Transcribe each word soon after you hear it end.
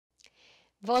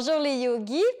Bonjour les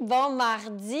yogis, bon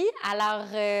mardi. Alors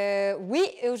oui,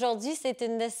 aujourd'hui c'est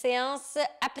une séance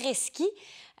après-ski.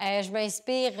 Je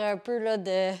m'inspire un peu là,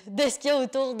 de ce qu'il y a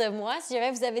autour de moi. Si jamais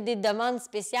vous avez des demandes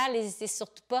spéciales, n'hésitez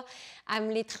surtout pas à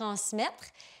me les transmettre.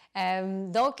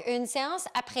 Donc une séance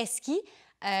après-ski.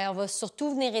 On va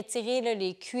surtout venir étirer là,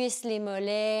 les cuisses, les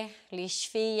mollets, les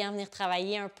chevilles, venir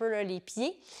travailler un peu là, les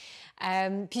pieds.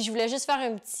 Puis je voulais juste faire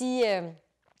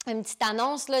une petite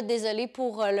annonce, là, désolée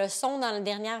pour le son dans la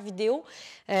dernière vidéo.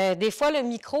 Des fois, le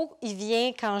micro, il vient,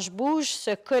 quand je bouge,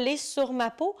 se coller sur ma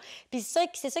peau. Puis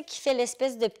c'est ça qui fait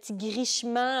l'espèce de petit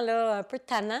grichement, là, un peu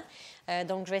tannant.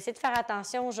 Donc, je vais essayer de faire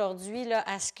attention aujourd'hui là,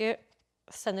 à ce que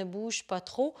ça ne bouge pas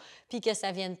trop, puis que ça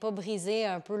ne vienne pas briser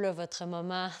un peu là, votre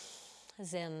moment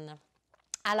zen.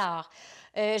 Alors,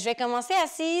 je vais commencer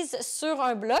assise sur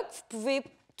un bloc. Vous pouvez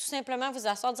tout simplement vous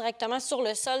asseoir directement sur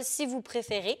le sol si vous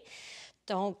préférez.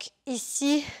 Donc,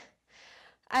 ici,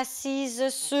 assise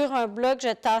sur un bloc,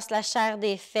 je tasse la chair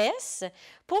des fesses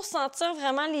pour sentir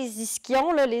vraiment les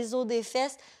ischions, là, les os des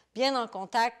fesses, bien en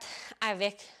contact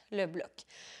avec le bloc.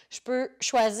 Je peux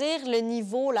choisir le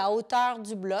niveau, la hauteur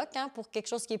du bloc pour quelque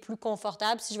chose qui est plus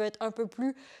confortable. Si je veux être un peu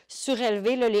plus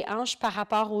surélevé, là, les hanches par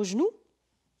rapport aux genoux.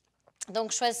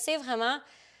 Donc, choisissez vraiment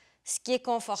ce qui est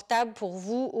confortable pour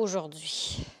vous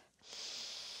aujourd'hui.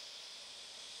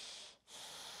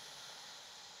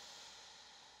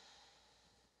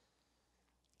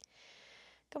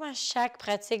 Comme à chaque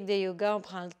pratique de yoga, on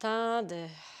prend le temps de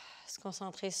se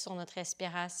concentrer sur notre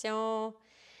respiration,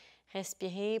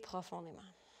 respirer profondément.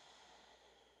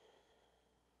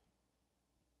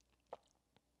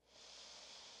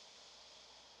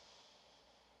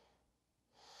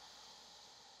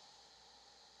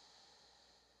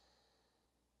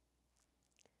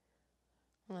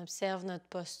 On observe notre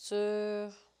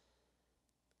posture.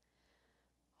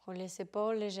 Roule les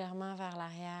épaules légèrement vers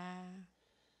l'arrière.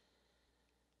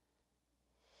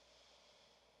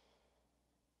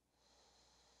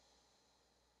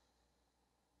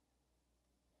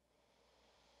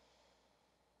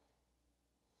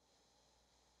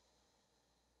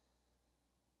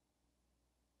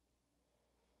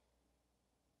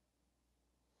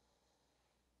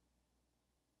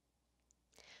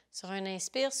 Sur un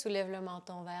inspire, soulève le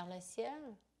menton vers le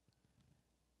ciel.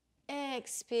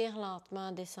 Expire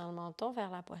lentement, descend le menton vers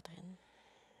la poitrine.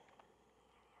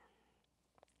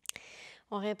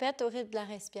 On répète au rythme de la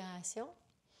respiration.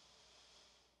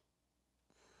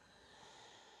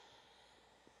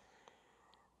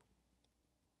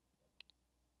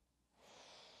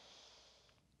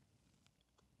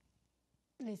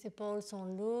 Les épaules sont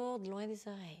lourdes, loin des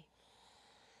oreilles.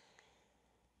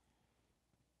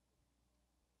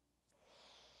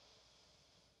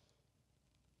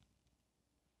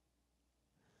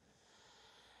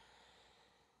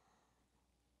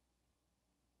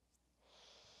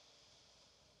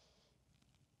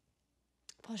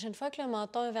 Prochaine fois que le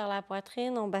menton est vers la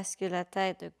poitrine, on bascule la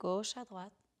tête de gauche à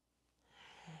droite.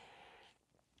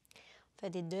 On fait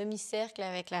des demi-cercles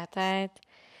avec la tête.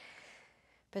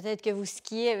 Peut-être que vous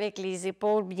skiez avec les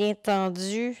épaules bien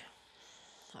tendues.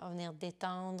 On va venir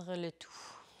détendre le tout.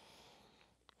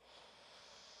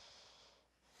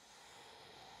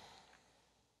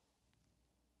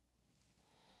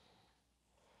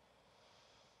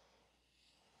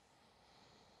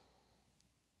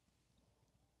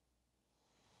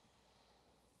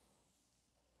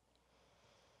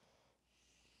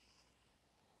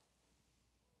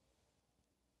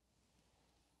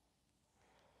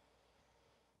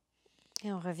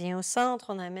 Et on revient au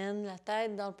centre, on amène la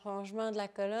tête dans le prolongement de la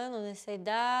colonne. On essaie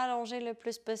d'allonger le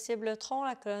plus possible le tronc,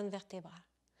 la colonne vertébrale.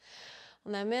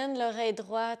 On amène l'oreille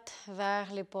droite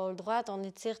vers l'épaule droite. On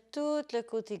étire tout le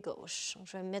côté gauche. Donc,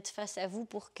 je vais me mettre face à vous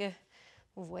pour que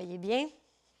vous voyez bien.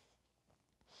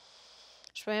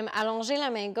 Je peux même allonger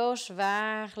la main gauche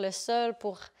vers le sol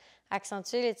pour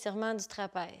accentuer l'étirement du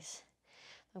trapèze.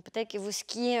 Donc, peut-être que vous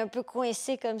skiez un peu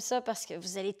coincé comme ça parce que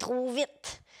vous allez trop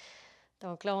vite.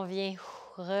 Donc là, on vient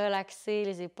relaxer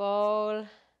les épaules,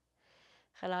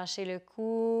 relâcher le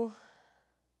cou.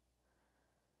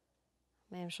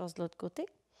 Même chose de l'autre côté.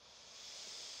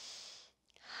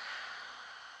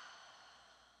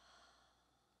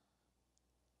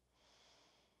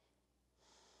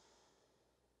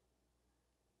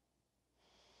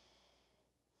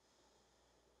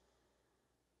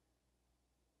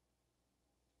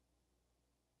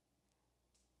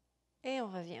 Et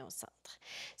on revient au centre.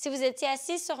 Si vous étiez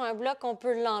assis sur un bloc, on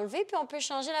peut l'enlever, puis on peut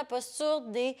changer la posture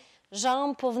des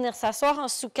jambes pour venir s'asseoir en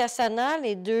Sukhasana,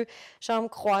 les deux jambes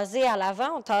croisées à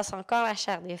l'avant. On tasse encore la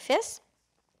chair des fesses.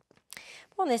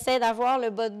 On essaie d'avoir le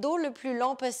bas de dos le plus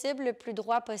long possible, le plus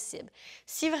droit possible.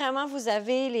 Si vraiment vous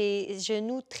avez les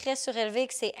genoux très surélevés et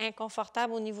que c'est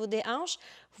inconfortable au niveau des hanches,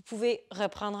 vous pouvez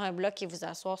reprendre un bloc et vous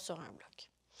asseoir sur un bloc.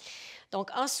 Donc,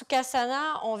 en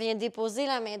Sukhasana, on vient déposer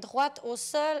la main droite au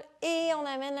sol et on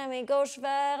amène la main gauche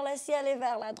vers le ciel et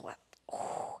vers la droite.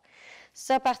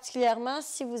 Ça, particulièrement,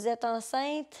 si vous êtes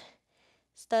enceinte,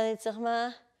 c'est un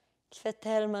étirement qui fait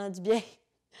tellement du bien.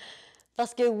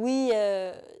 Parce que oui,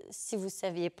 si vous ne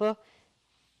saviez pas,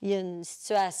 il y a une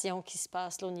situation qui se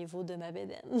passe là, au niveau de ma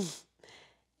bédaine.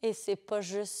 Et c'est pas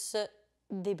juste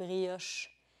des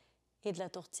brioches et de la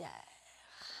tourtière.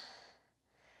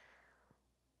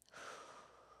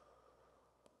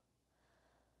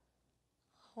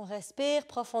 On respire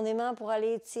profondément pour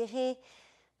aller étirer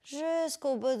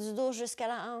jusqu'au bas du dos, jusqu'à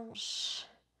la hanche.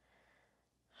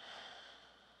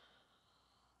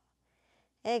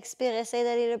 Expire, essaye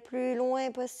d'aller le plus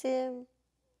loin possible.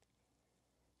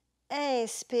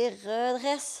 Inspire,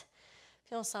 redresse,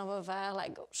 puis on s'en va vers la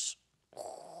gauche.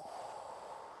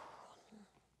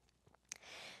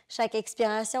 Chaque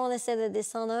expiration, on essaie de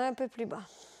descendre un peu plus bas.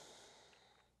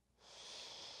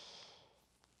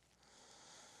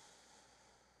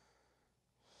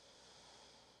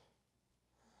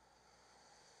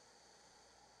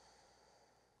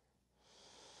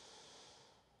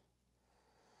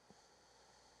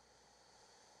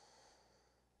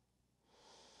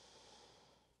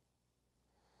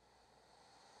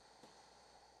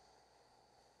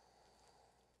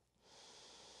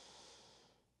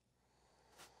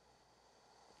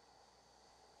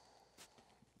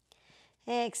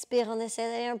 Expire, on essaie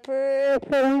d'aller un peu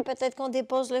plus loin. Peut-être qu'on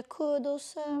dépose le coude au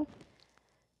sol.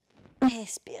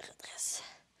 Inspire, redresse.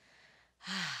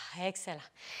 Ah, excellent.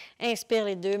 Inspire,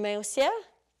 les deux mains au ciel.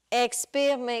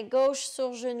 Expire, main gauche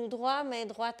sur genou droit, main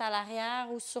droite à l'arrière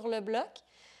ou sur le bloc.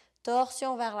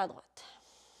 Torsion vers la droite.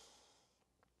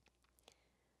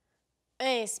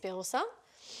 Inspire au centre.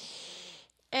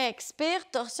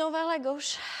 Expire, torsion vers la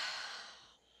gauche.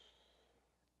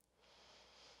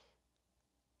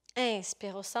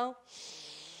 Inspire au centre.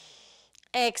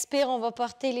 Expire, on va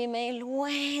porter les mains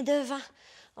loin devant.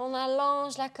 On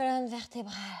allonge la colonne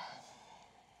vertébrale.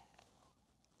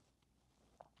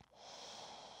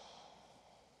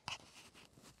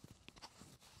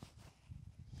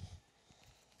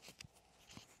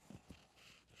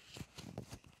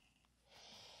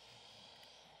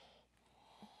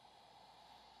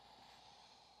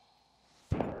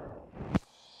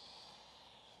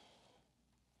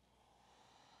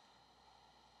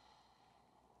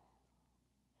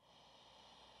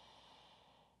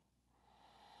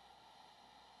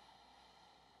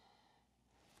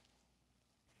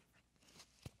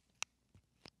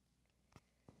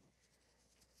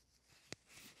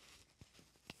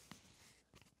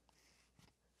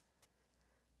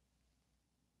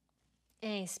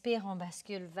 Inspire, on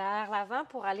bascule vers l'avant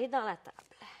pour aller dans la table.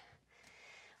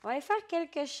 On va aller faire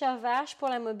quelques chats vaches pour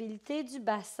la mobilité du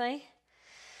bassin.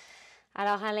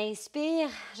 Alors, à l'inspire,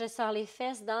 je sors les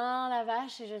fesses dans la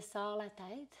vache et je sors la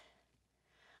tête.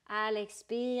 À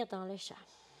l'expire, dans le chat.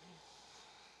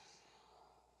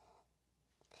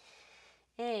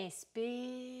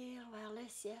 Inspire vers le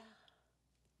ciel.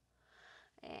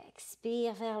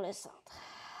 Expire vers le centre.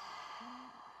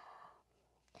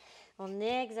 On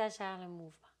exagère le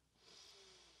mouvement.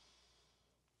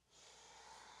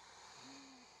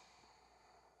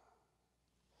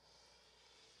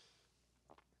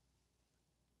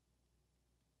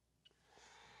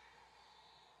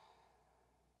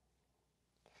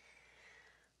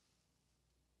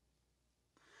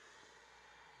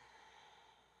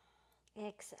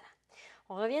 Excellent.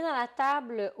 On revient dans la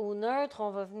table au neutre.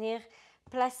 On va venir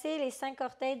placer les 5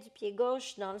 orteils du pied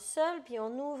gauche dans le sol, puis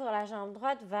on ouvre la jambe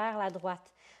droite vers la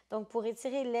droite. Donc, pour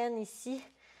étirer l'aine ici,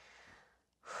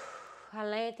 à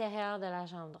l'intérieur de la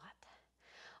jambe droite.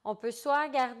 On peut soit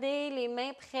garder les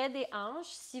mains près des hanches,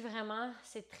 si vraiment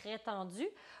c'est très tendu,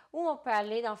 ou on peut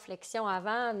aller dans flexion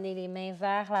avant, amener les mains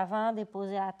vers l'avant,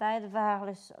 déposer la tête vers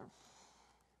le sol.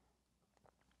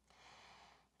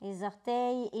 Les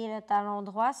orteils et le talon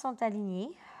droit sont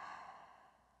alignés.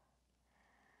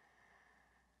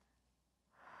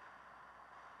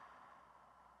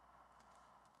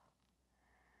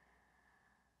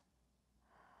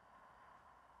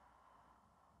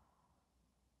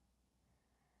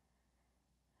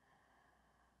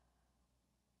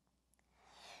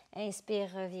 Inspire,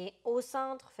 reviens au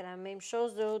centre. Fais la même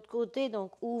chose de l'autre côté.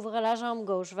 Donc, ouvre la jambe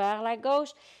gauche vers la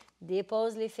gauche.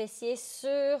 Dépose les fessiers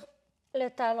sur le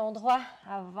talon droit.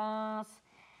 Avance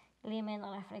les mains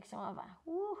dans la flexion avant.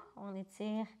 On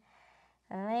étire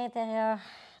l'intérieur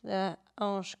de la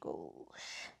hanche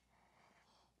gauche.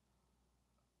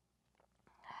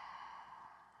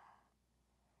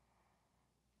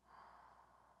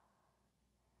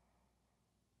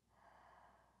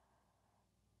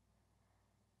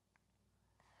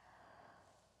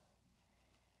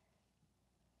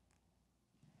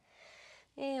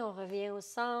 Et on revient au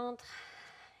centre.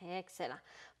 Excellent.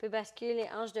 On peut basculer les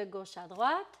hanches de gauche à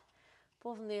droite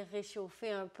pour venir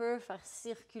réchauffer un peu, faire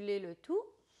circuler le tout.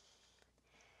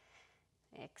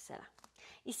 Excellent.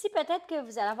 Ici, peut-être que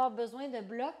vous allez avoir besoin de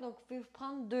blocs, donc vous pouvez vous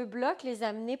prendre 2 blocs, les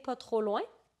amener pas trop loin.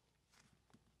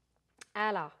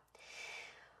 Alors,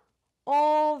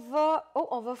 on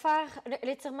va faire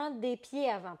l'étirement des pieds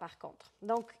avant, par contre.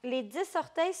 Donc, les 10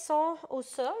 orteils sont au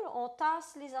sol. On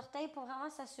tasse les orteils pour vraiment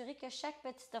s'assurer que chaque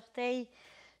petit orteil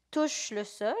touche le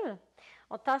sol.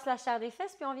 On tasse la chair des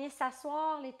fesses, puis on vient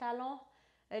s'asseoir les talons,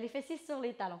 les fessiers sur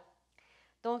les talons.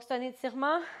 Donc, c'est un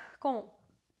étirement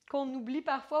qu'on oublie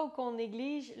parfois ou qu'on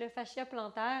néglige, le fascia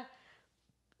plantaire.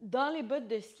 Dans les bottes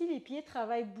de ski, les pieds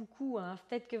travaillent beaucoup. Hein?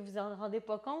 Peut-être que vous n'en rendez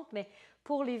pas compte, mais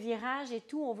pour les virages et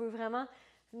tout, on veut vraiment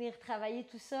venir travailler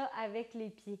tout ça avec les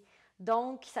pieds.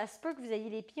 Donc, ça se peut que vous ayez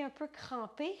les pieds un peu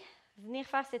crampés. Venir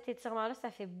faire cet étirement-là, ça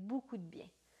fait beaucoup de bien.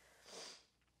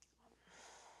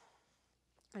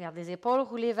 Regarde, les épaules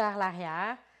roulées vers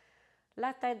l'arrière,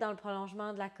 la tête dans le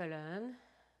prolongement de la colonne.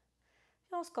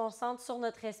 Puis on se concentre sur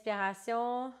notre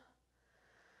respiration.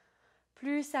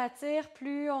 Plus ça tire,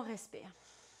 plus on respire.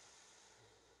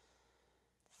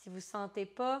 Si vous ne sentez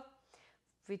pas,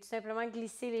 vous pouvez tout simplement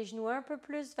glisser les genoux un peu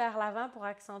plus vers l'avant pour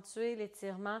accentuer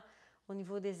l'étirement au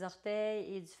niveau des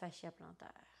orteils et du fascia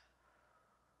plantaire.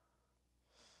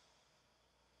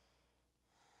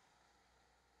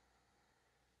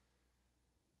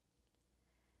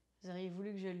 Vous auriez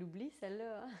voulu que je l'oublie,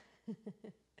 celle-là, hein?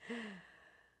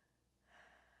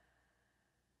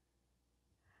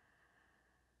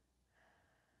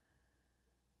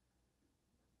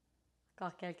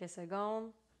 Encore quelques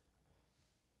secondes.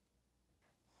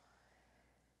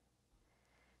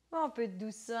 On peut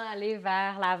doucement aller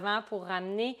vers l'avant pour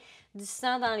ramener du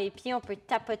sang dans les pieds. On peut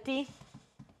tapoter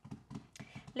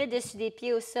le dessus des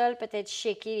pieds au sol, peut-être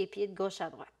shaker les pieds de gauche à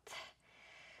droite.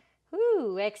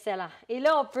 Ouh, excellent. Et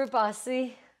là, on peut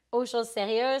passer aux choses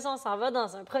sérieuses. On s'en va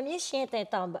dans un premier chien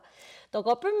tête en bas. Donc,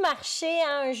 on peut marcher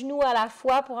un genou à la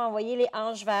fois pour envoyer les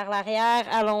hanches vers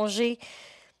l'arrière, allonger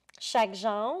chaque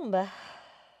jambe.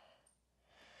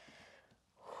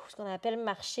 Ce qu'on appelle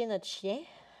marcher notre chien.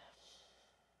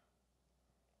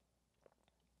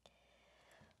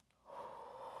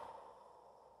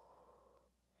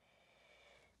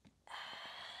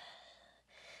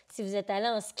 Si vous êtes allé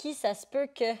en ski, ça se peut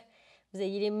que vous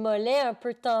ayez les mollets un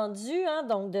peu tendus. Hein?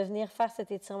 Donc, de venir faire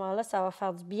cet étirement-là, ça va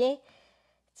faire du bien.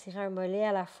 Tirer un mollet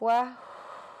à la fois.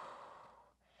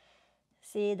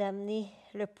 Essayez d'amener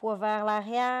le poids vers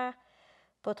l'arrière.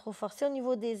 Pas trop forcer au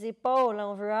niveau des épaules.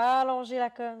 On veut allonger la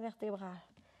colonne vertébrale.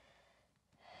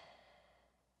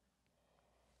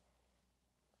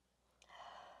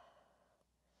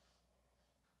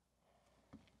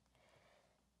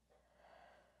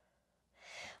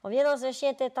 On vient dans un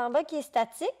chien tête en bas qui est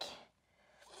statique.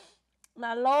 On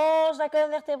allonge la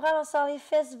colonne vertébrale, on sort les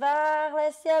fesses vers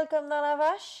le ciel comme dans la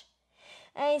vache.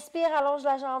 Inspire, allonge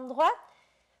la jambe droite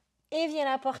et viens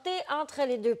la porter entre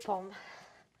les 2 paumes.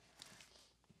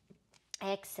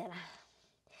 Excellent.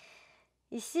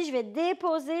 Ici, je vais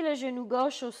déposer le genou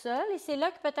gauche au sol et c'est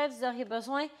là que peut-être vous aurez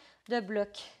besoin de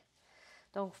blocs.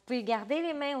 Donc, vous pouvez garder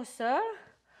les mains au sol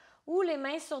ou les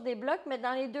mains sur des blocs, mais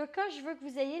dans les 2 cas, je veux que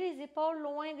vous ayez les épaules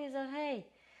loin des oreilles.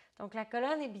 Donc, la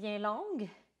colonne est bien longue.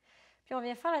 Puis, on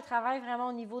vient faire le travail vraiment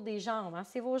au niveau des jambes. Hein?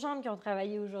 C'est vos jambes qui ont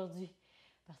travaillé aujourd'hui,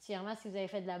 particulièrement si vous avez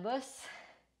fait de la bosse.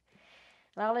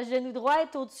 Alors, le genou droit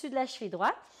est au-dessus de la cheville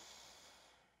droite.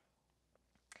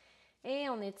 Et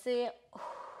on étire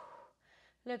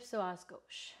le psoas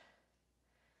gauche.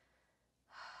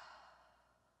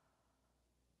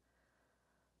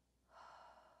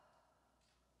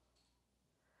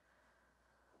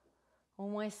 Au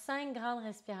moins 5 grandes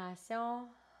respirations.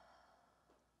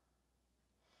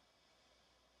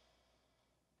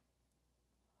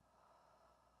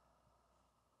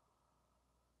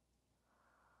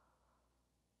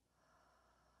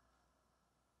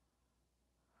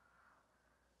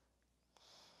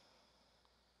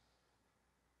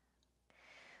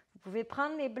 Vous pouvez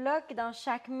prendre les blocs dans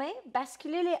chaque main,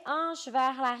 basculer les hanches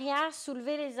vers l'arrière,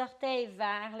 soulever les orteils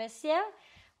vers le ciel.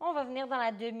 On va venir dans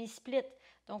la demi-split.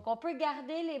 Donc, on peut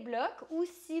garder les blocs ou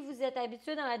si vous êtes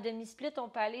habitué dans la demi-split, on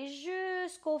peut aller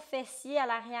jusqu'au fessier à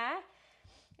l'arrière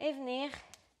et venir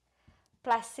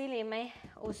placer les mains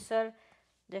au sol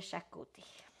de chaque côté.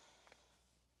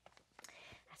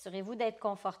 Assurez-vous d'être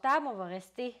confortable. On va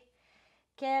rester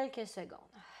quelques secondes.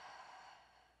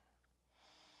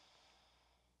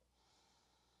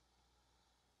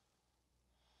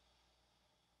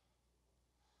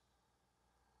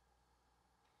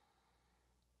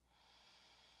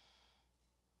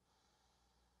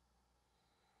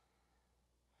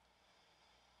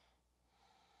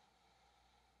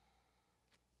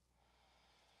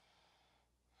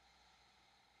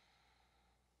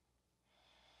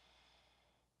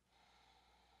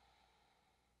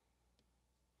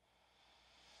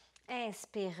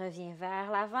 Inspire, reviens vers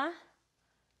l'avant.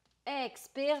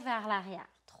 Expire vers l'arrière.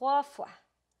 3 fois.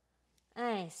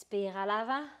 Inspire à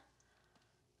l'avant.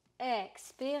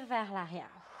 Expire vers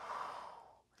l'arrière.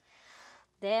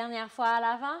 Dernière fois à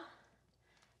l'avant.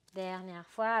 Dernière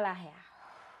fois à l'arrière.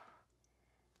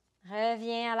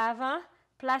 Reviens à l'avant.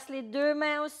 Place les 2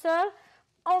 mains au sol.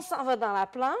 On s'en va dans la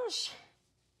planche.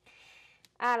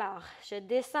 Alors, je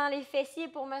descends les fessiers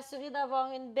pour m'assurer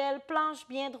d'avoir une belle planche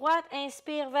bien droite.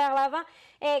 Inspire vers l'avant.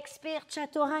 Expire,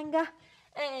 chaturanga.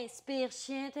 Inspire,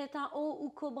 chien tête en haut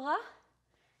ou cobra.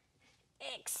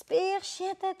 Expire,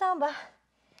 chien tête en bas.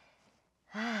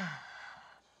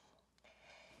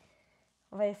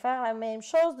 On va faire la même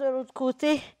chose de l'autre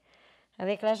côté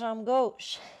avec la jambe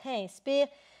gauche. Inspire,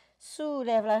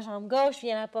 soulève la jambe gauche,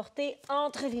 viens la porter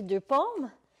entre les 2 paumes.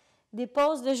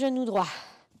 Dépose le genou droit.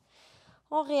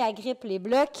 On réagrippe les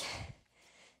blocs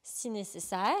si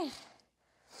nécessaire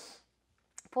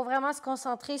pour vraiment se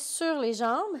concentrer sur les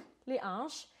jambes, les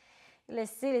hanches.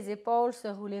 Laissez les épaules se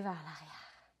rouler vers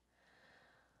l'arrière.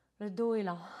 Le dos est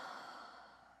long.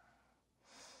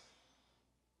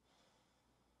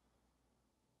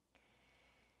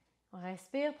 On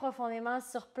respire profondément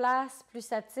sur place. Plus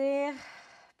ça tire,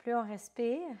 plus on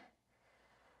respire.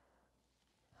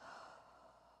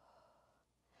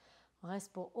 On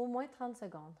reste pour au moins 30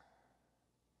 secondes.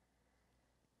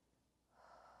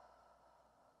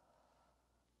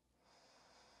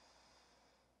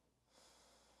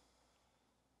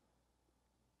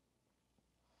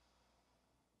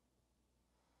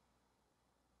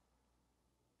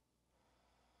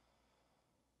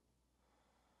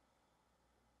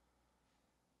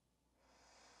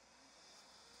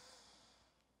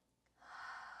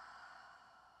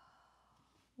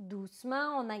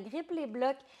 Doucement, on agrippe les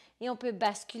blocs et on peut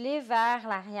basculer vers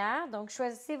l'arrière. Donc,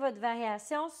 choisissez votre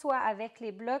variation, soit avec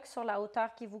les blocs sur la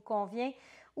hauteur qui vous convient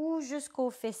ou jusqu'au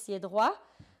fessier droit.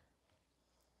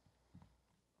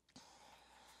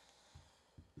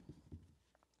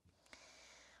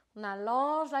 On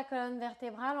allonge la colonne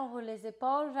vertébrale, on roule les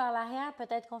épaules vers l'arrière.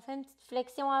 Peut-être qu'on fait une petite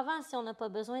flexion avant si on n'a pas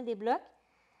besoin des blocs.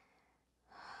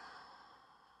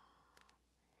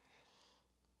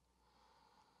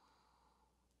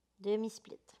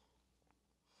 Demi-split.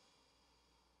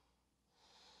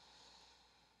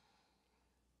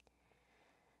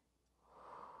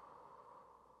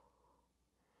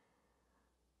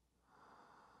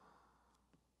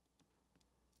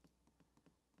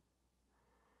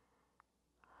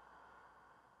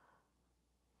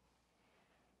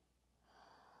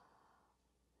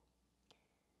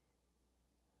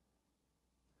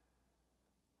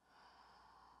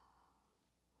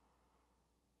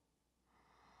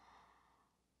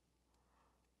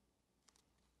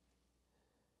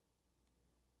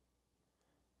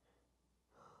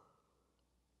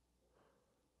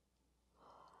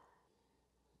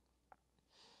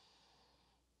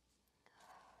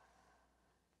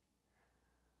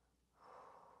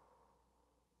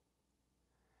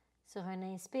 Sur un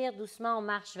inspire, doucement, on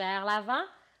marche vers l'avant.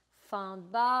 Fente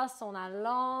basse, on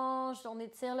allonge, on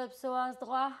étire le psoas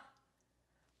droit.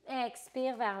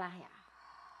 Expire vers l'arrière.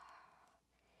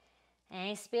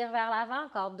 Inspire vers l'avant,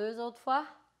 encore 2 autres fois.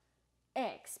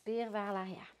 Expire vers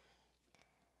l'arrière.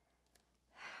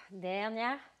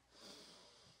 Dernière.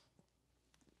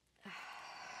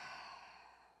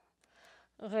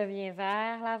 Reviens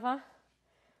vers l'avant.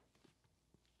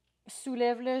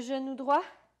 Soulève le genou droit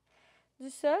du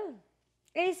sol.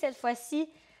 Et cette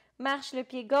fois-ci, marche le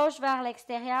pied gauche vers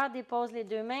l'extérieur, dépose les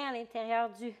 2 mains à l'intérieur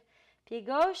du pied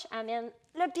gauche, amène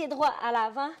le pied droit à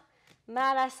l'avant,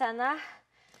 Malasana.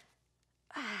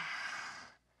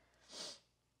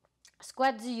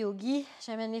 Squat du yogi,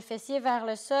 j'amène les fessiers vers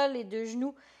le sol, les 2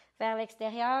 genoux vers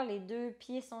l'extérieur, les 2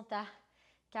 pieds sont à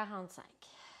 45.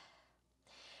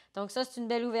 Donc ça, c'est une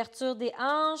belle ouverture des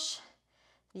hanches.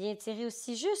 Viens tirer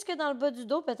aussi jusque dans le bas du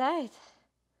dos peut-être.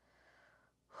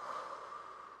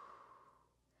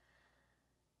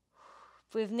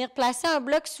 Vous pouvez venir placer un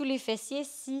bloc sous les fessiers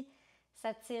si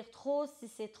ça tire trop, si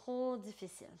c'est trop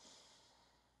difficile.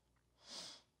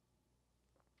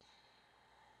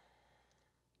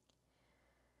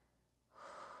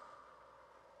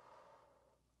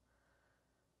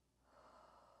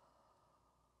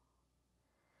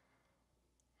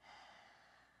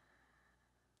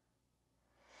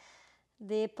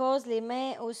 Dépose les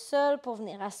mains au sol pour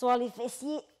venir asseoir les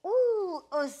fessiers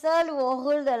au sol ou on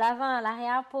roule de l'avant à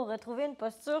l'arrière pour retrouver une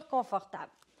posture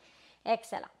confortable.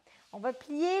 Excellent. On va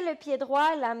plier le pied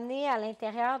droit et l'amener à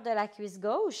l'intérieur de la cuisse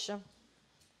gauche.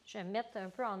 Je vais me mettre un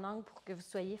peu en angle pour que vous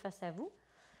soyez face à vous,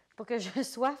 pour que je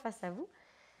sois face à vous.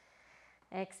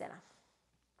 Excellent.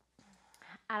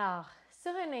 Alors,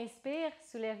 Sur un inspire,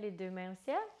 soulève les deux mains au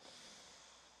ciel.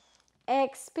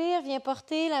 Expire, viens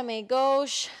porter la main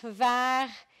gauche vers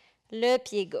le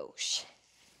pied gauche.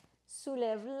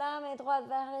 Soulève la main droite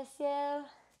vers le ciel.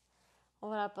 On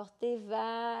va la porter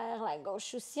vers la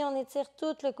gauche aussi. On étire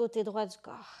tout le côté droit du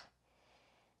corps.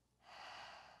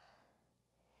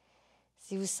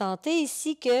 Si vous sentez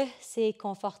ici que c'est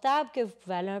confortable, que vous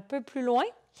pouvez aller un peu plus loin,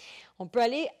 on peut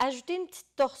aller ajouter une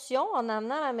petite torsion en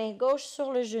amenant la main gauche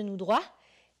sur le genou droit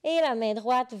et la main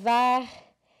droite vers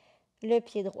le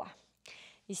pied droit.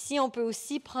 Ici, on peut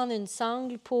aussi prendre une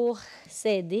sangle pour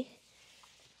s'aider.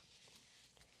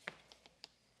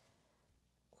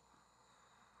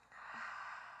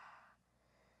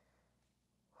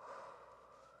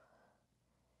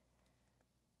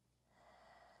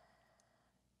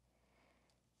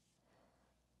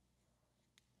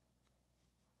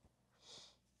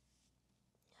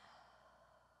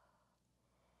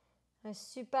 Un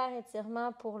super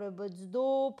étirement pour le bas du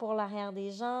dos, pour l'arrière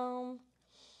des jambes.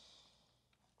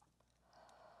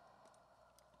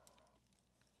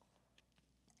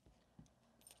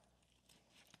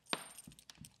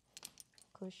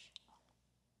 Couche.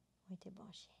 Oui, t'es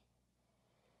bon chien.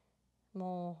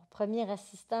 Mon premier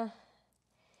assistant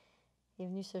est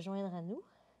venu se joindre à nous.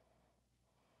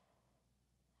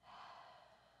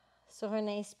 Sur un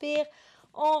inspire,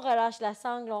 on relâche la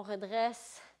sangle, on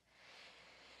redresse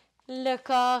le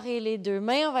corps et les deux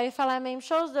mains. On va aller faire la même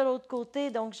chose de l'autre côté.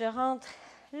 Donc, je rentre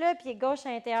le pied gauche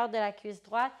à l'intérieur de la cuisse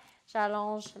droite.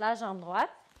 J'allonge la jambe droite.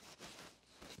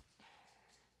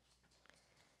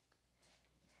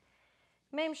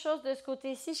 Même chose de ce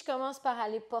côté-ci. Je commence par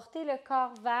aller porter le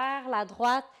corps vers la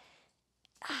droite.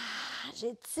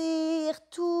 J'étire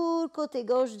tout le côté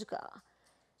gauche du corps.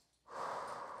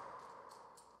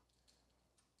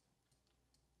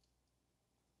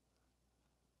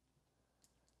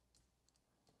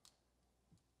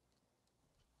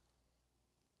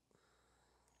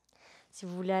 Si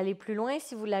vous voulez aller plus loin,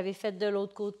 si vous l'avez fait de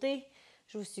l'autre côté,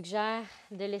 je vous suggère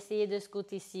de l'essayer de ce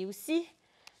côté-ci aussi.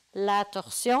 La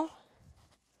torsion.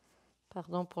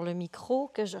 Pardon pour le micro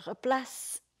que je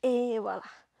replace. Et voilà.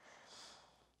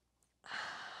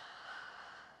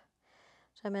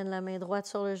 J'amène la main droite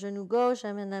sur le genou gauche,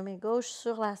 j'amène la main gauche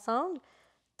sur la sangle.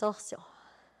 Torsion.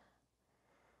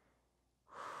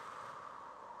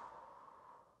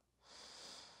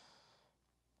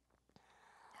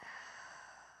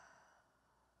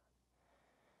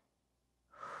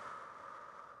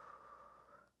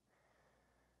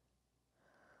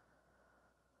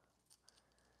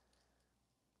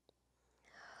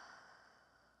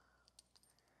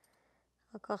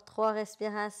 Encore 3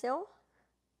 respirations.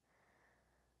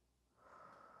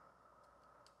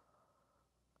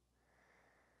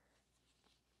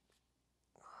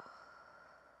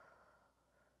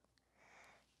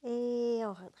 Et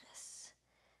on redresse.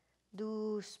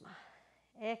 Doucement.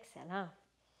 Excellent.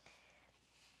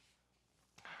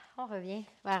 On revient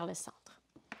vers le centre.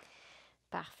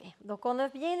 Parfait. Donc, on a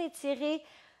bien étiré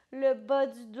le bas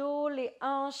du dos, les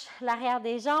hanches, l'arrière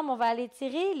des jambes. On va aller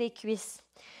étirer les cuisses.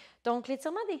 Donc,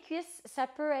 l'étirement des cuisses, ça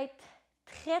peut être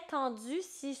très tendu,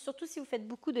 surtout si vous faites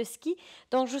beaucoup de ski.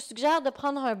 Donc, je vous suggère de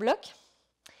prendre un bloc.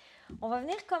 On va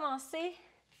venir commencer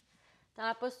dans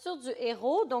la posture du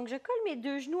héros. Donc, je colle mes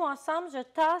deux genoux ensemble, je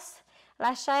tasse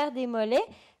la chair des mollets,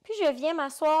 puis je viens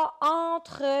m'asseoir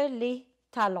entre les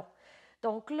talons.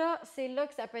 Donc là, c'est là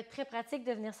que ça peut être très pratique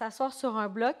de venir s'asseoir sur un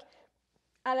bloc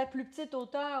à la plus petite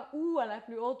hauteur ou à la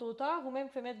plus haute hauteur, ou même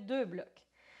vous pouvez mettre 2 blocs.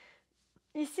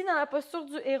 Ici, dans la posture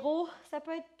du héros, ça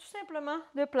peut être tout simplement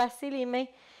de placer les mains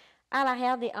à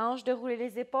l'arrière des hanches, de rouler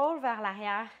les épaules vers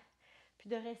l'arrière, puis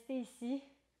de rester ici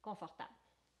confortable.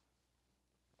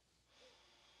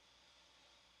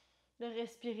 De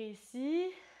respirer ici.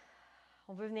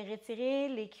 On veut venir étirer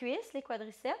les cuisses, les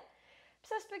quadriceps. Puis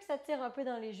ça se peut que ça tire un peu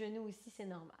dans les genoux aussi, c'est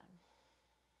normal.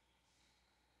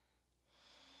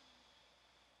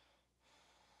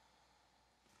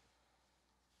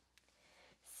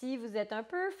 Si vous êtes un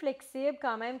peu flexible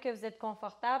quand même, que vous êtes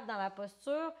confortable dans la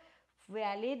posture, vous pouvez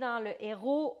aller dans le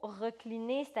héros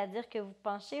recliné, c'est-à-dire que vous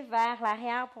penchez vers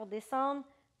l'arrière pour descendre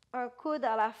un coude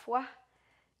à la fois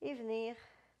et venir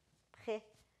près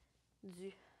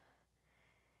du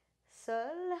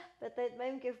sol. Peut-être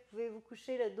même que vous pouvez vous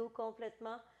coucher le dos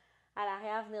complètement à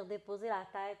l'arrière, venir déposer la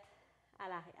tête à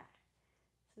l'arrière.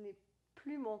 Ce n'est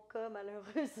plus mon cas,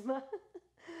 malheureusement.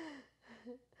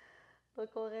 Donc,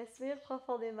 on respire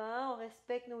profondément, on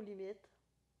respecte nos limites.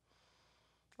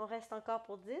 On reste encore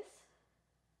pour 10,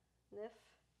 9,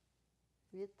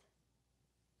 8,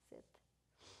 7,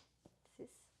 6,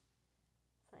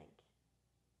 5,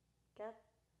 4,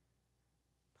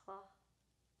 3,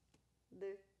 2,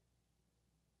 2,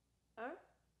 1.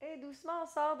 Et doucement, on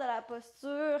sort de la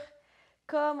posture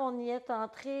comme on y est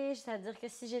entré. C'est-à-dire que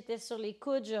si j'étais sur les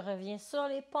coudes, je reviens sur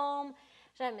les paumes.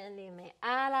 J'amène les mains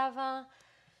à l'avant.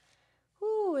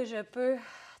 Et je peux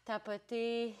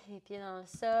tapoter les pieds dans le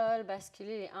sol,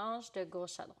 basculer les hanches de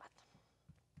gauche à droite.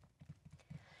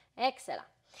 Excellent.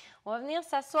 On va venir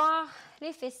s'asseoir,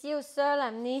 les fessiers au sol,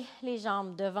 amener les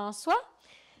jambes devant soi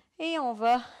et on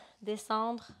va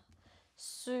descendre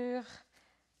sur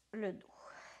le dos.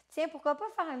 Tiens, pourquoi pas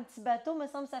faire un petit bateau? Me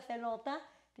semble que ça fait longtemps.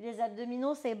 Puis les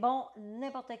abdominaux, c'est bon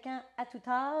n'importe quand, à tout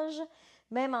âge,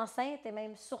 même enceinte et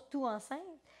même surtout enceinte.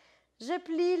 Je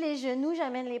plie les genoux,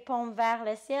 j'amène les paumes vers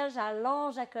le ciel,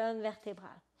 j'allonge la colonne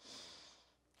vertébrale.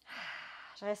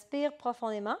 Je respire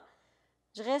profondément.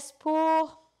 Je reste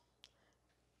pour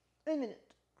 1 minute.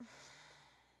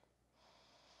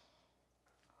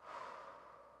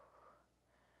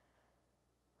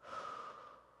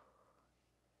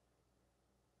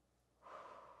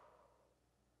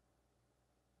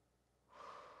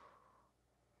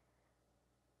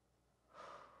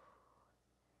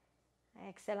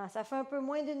 Excellent. Ça fait un peu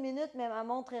moins d'1 minute, mais ma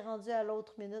montre est rendue à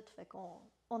l'autre minute, fait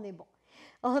qu'on est bon.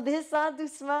 On descend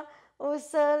doucement au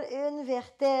sol, une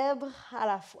vertèbre à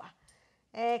la fois.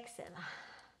 Excellent.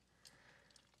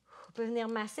 On peut venir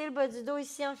masser le bas du dos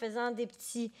ici en faisant des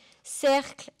petits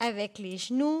cercles avec les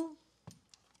genoux.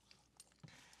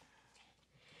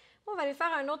 On va aller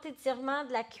faire un autre étirement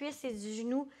de la cuisse et du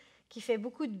genou qui fait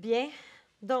beaucoup de bien.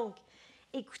 Donc,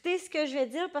 écoutez ce que je vais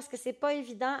dire parce que ce n'est pas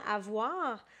évident à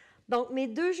voir. Donc, mes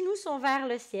 2 genoux sont vers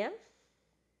le ciel.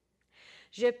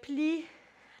 Je plie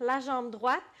la jambe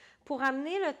droite pour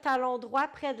amener le talon droit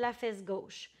près de la fesse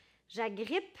gauche.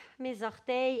 J'agrippe mes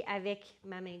orteils avec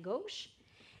ma main gauche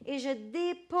et je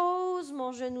dépose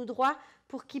mon genou droit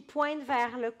pour qu'il pointe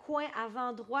vers le coin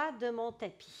avant droit de mon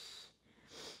tapis.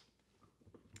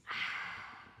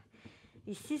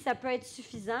 Ici, ça peut être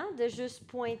suffisant de juste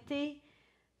pointer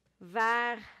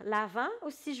vers l'avant.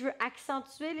 Ou si je veux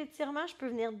accentuer l'étirement, je peux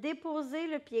venir déposer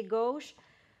le pied gauche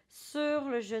sur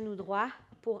le genou droit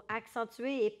pour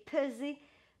accentuer et peser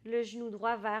le genou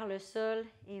droit vers le sol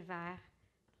et vers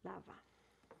l'avant.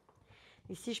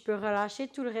 Ici, je peux relâcher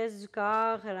tout le reste du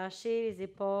corps, relâcher les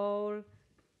épaules.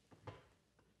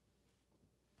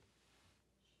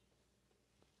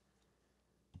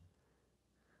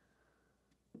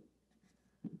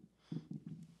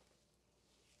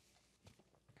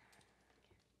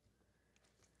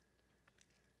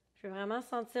 Je veux vraiment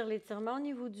sentir l'étirement au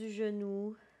niveau du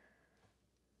genou.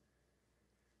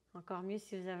 Encore mieux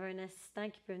si vous avez un assistant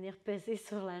qui peut venir peser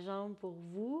sur la jambe pour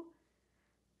vous.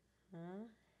 Hein?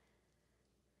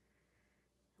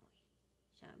 Oui,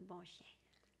 j'ai un bon chien.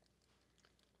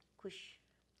 Couche.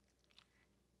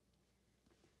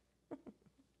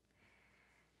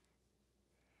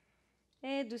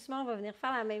 Et doucement, on va venir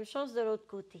faire la même chose de l'autre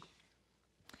côté.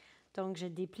 Donc, je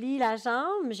déplie la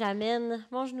jambe, j'amène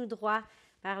mon genou droit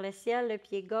vers le ciel, le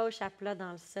pied gauche à plat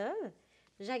dans le sol.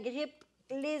 J'agrippe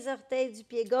les orteils du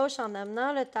pied gauche en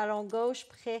amenant le talon gauche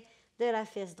près de la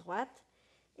fesse droite.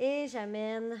 Et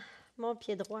j'amène mon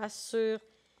pied droit sur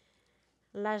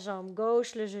la jambe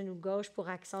gauche, le genou gauche pour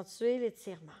accentuer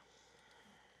l'étirement.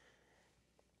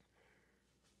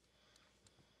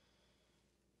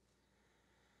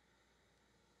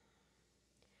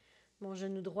 Mon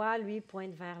genou droit, lui,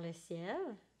 pointe vers le ciel.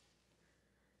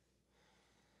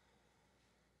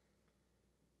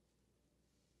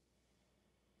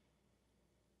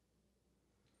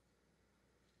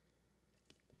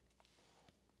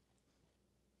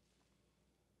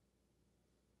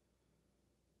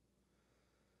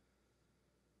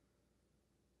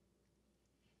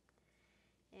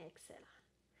 Excellent.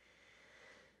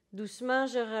 Doucement,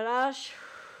 je relâche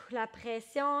la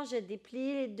pression, je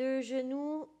déplie les 2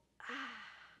 genoux.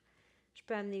 Je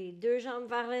peux amener les 2 jambes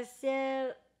vers le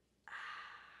ciel.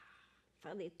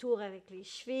 Faire des tours avec les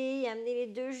chevilles, amener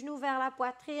les 2 genoux vers la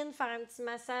poitrine, faire un petit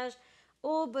massage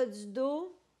au bas du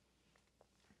dos.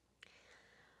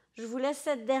 Je vous laisse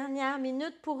cette dernière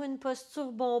minute pour une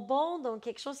posture bonbon, donc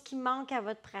quelque chose qui manque à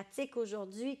votre pratique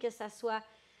aujourd'hui, que ce soit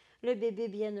le bébé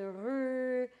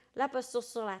bienheureux, la posture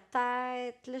sur la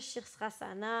tête, le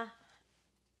Shirsasana.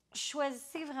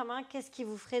 Choisissez vraiment qu'est-ce qui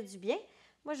vous ferait du bien.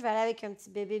 Moi, je vais aller avec un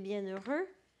petit bébé bienheureux,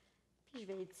 puis je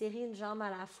vais étirer une jambe à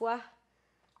la fois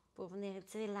pour venir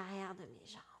étirer l'arrière de mes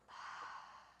jambes.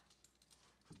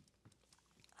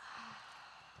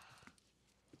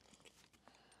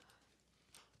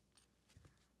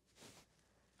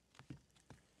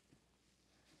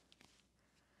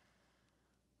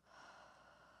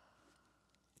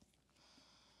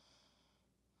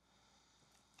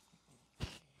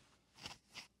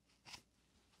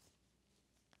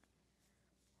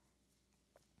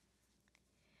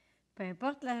 Peu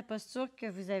importe la posture que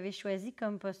vous avez choisie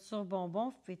comme posture bonbon,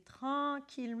 vous pouvez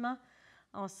tranquillement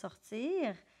en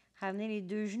sortir. Ramener les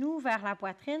deux genoux vers la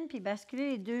poitrine, puis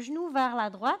basculer les deux genoux vers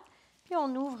la droite, puis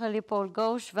on ouvre l'épaule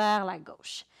gauche vers la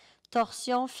gauche.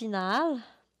 Torsion finale.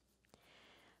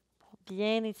 Pour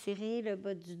bien étirer le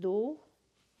bas du dos.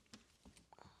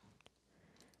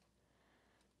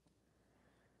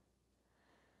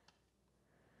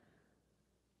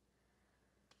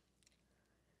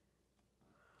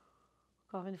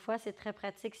 Encore une fois, c'est très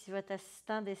pratique si votre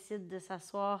assistant décide de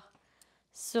s'asseoir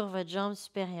sur votre jambe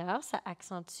supérieure. Ça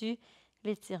accentue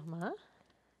l'étirement.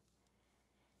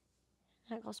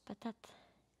 La grosse patate.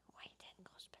 Oui, t'as une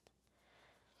grosse patate.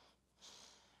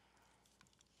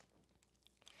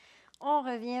 On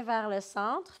revient vers le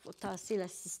centre. Il faut tasser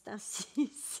l'assistant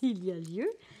s'il y a lieu.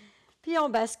 Puis on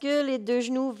bascule les deux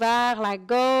genoux vers la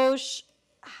gauche.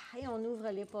 Et on ouvre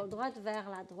l'épaule droite vers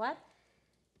la droite.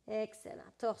 Excellent.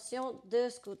 Torsion de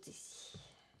ce côté-ci.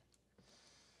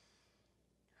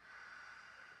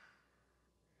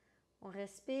 On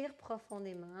respire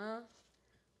profondément.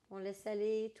 On laisse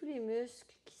aller tous les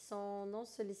muscles qui sont non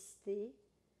sollicités.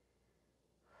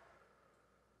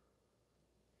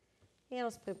 Et on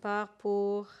se prépare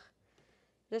pour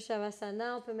le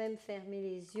Shavasana. On peut même fermer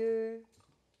les yeux.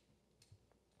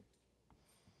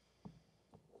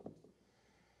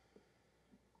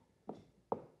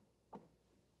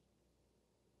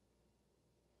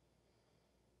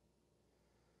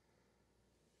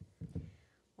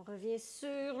 On revient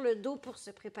sur le dos pour se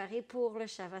préparer pour le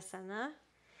Shavasana.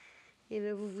 Et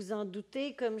là, vous vous en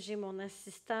doutez, comme j'ai mon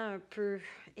assistant un peu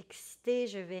excité,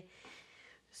 je vais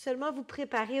seulement vous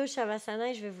préparer au Shavasana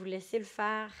et je vais vous laisser le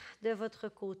faire de votre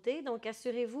côté. Donc,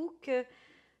 assurez-vous qu'il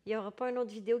n'y aura pas une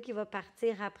autre vidéo qui va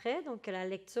partir après, donc que la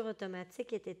lecture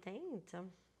automatique est éteinte.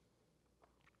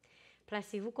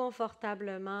 Placez-vous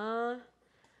confortablement.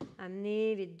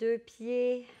 Amenez les deux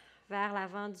pieds vers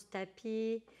l'avant du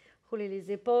tapis. Roulez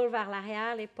les épaules vers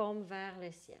l'arrière, les paumes vers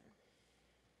le ciel.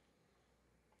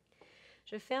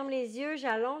 Je ferme les yeux,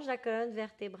 j'allonge la colonne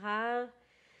vertébrale.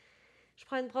 Je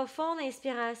prends une profonde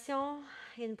inspiration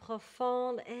et une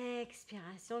profonde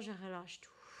expiration. Je relâche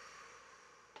tout.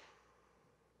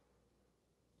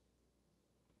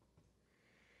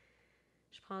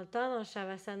 Je prends le temps dans le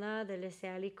Shavasana de laisser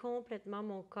aller complètement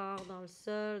mon corps dans le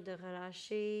sol, de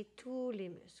relâcher tous les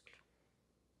muscles.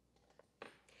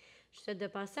 Je vous souhaite de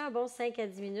passer un bon 5 à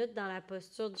 10 minutes dans la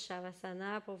posture du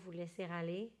Shavasana pour vous laisser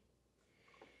aller.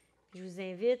 Je vous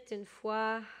invite, une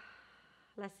fois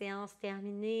la séance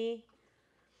terminée,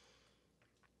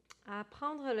 à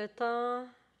prendre le temps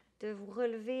de vous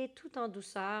relever tout en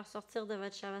douceur, sortir de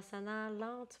votre Shavasana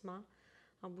lentement,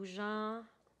 en bougeant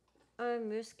un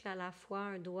muscle à la fois,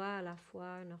 un doigt à la fois,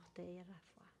 un orteil à la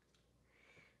fois.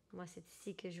 Moi, c'est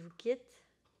ici que je vous quitte,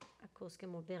 à cause que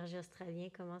mon berger australien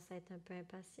commence à être un peu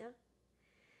impatient.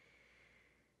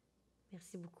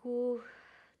 Merci beaucoup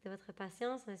de votre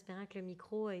patience, en espérant que le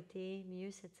micro a été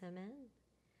mieux cette semaine.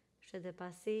 Je vous souhaite de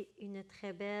passer une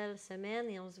très belle semaine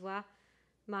et on se voit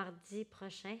mardi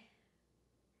prochain.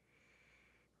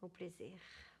 Au plaisir.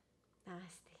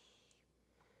 Namasté.